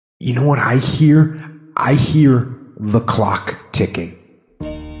You know what I hear? I hear the clock ticking.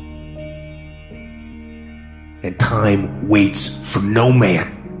 And time waits for no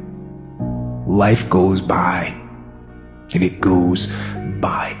man. Life goes by, and it goes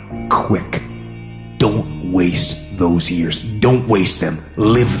by quick. Don't waste those years. Don't waste them.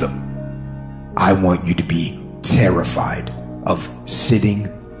 Live them. I want you to be terrified of sitting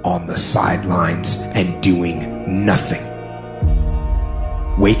on the sidelines and doing nothing.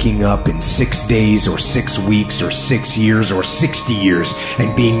 Waking up in 6 days or 6 weeks or 6 years or 60 years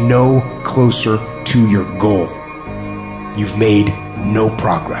and being no closer to your goal. You've made no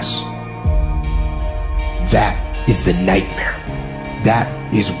progress. That is the nightmare. That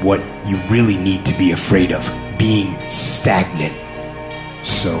is what you really need to be afraid of, being stagnant.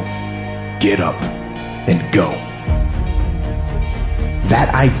 So, get up and go.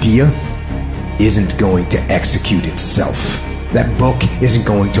 That idea isn't going to execute itself. That book isn't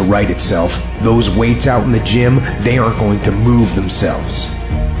going to write itself. Those weights out in the gym, they aren't going to move themselves.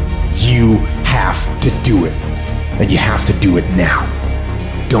 You have to do it. And you have to do it now.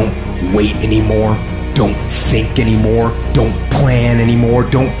 Don't wait anymore. Don't think anymore. Don't plan anymore.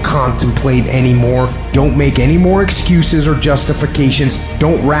 Don't contemplate anymore. Don't make any more excuses or justifications.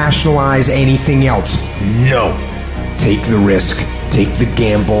 Don't rationalize anything else. No. Take the risk. Take the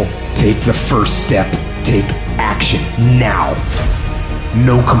gamble. Take the first step. Take action now.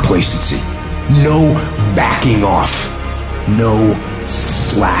 No complacency. No backing off. No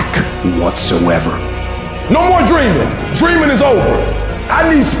slack whatsoever. No more dreaming. Dreaming is over.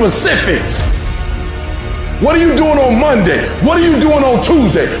 I need specifics. What are you doing on Monday? What are you doing on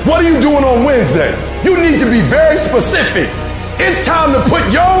Tuesday? What are you doing on Wednesday? You need to be very specific. It's time to put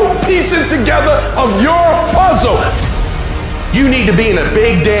your pieces together of your puzzle. You need to be in a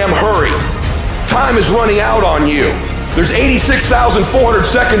big damn hurry. Time is running out on you. There's 86,400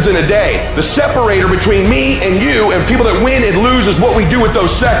 seconds in a day. The separator between me and you and people that win and lose is what we do with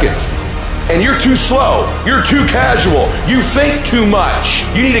those seconds. And you're too slow. You're too casual. You think too much.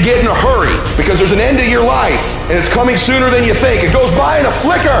 You need to get in a hurry because there's an end to your life and it's coming sooner than you think. It goes by in a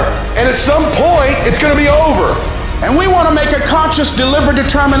flicker and at some point it's going to be over. And we want to make a conscious, deliberate,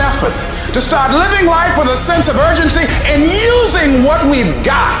 determined effort to start living life with a sense of urgency and using what we've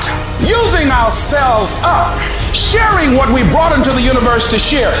got, using ourselves up, sharing what we brought into the universe to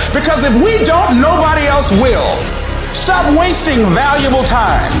share. Because if we don't, nobody else will. Stop wasting valuable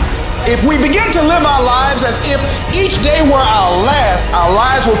time. If we begin to live our lives as if each day were our last, our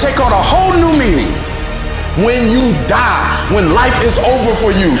lives will take on a whole new meaning. When you die, when life is over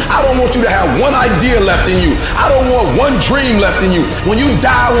for you, I don't want you to have one idea left in you. I don't want one dream left in you. When you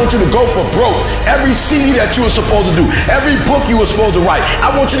die, I want you to go for broke. Every CD that you were supposed to do, every book you were supposed to write,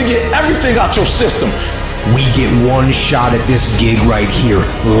 I want you to get everything out your system. We get one shot at this gig right here,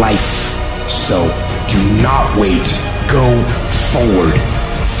 life. So do not wait. Go forward.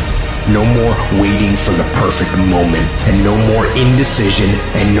 No more waiting for the perfect moment, and no more indecision,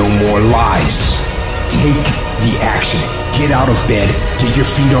 and no more lies. Take the action. Get out of bed, get your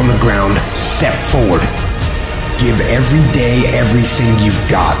feet on the ground, step forward. Give every day everything you've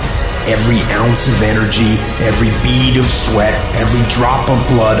got. Every ounce of energy, every bead of sweat, every drop of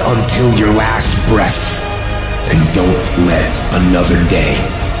blood until your last breath. And don't let another day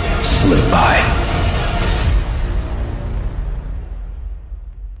slip by.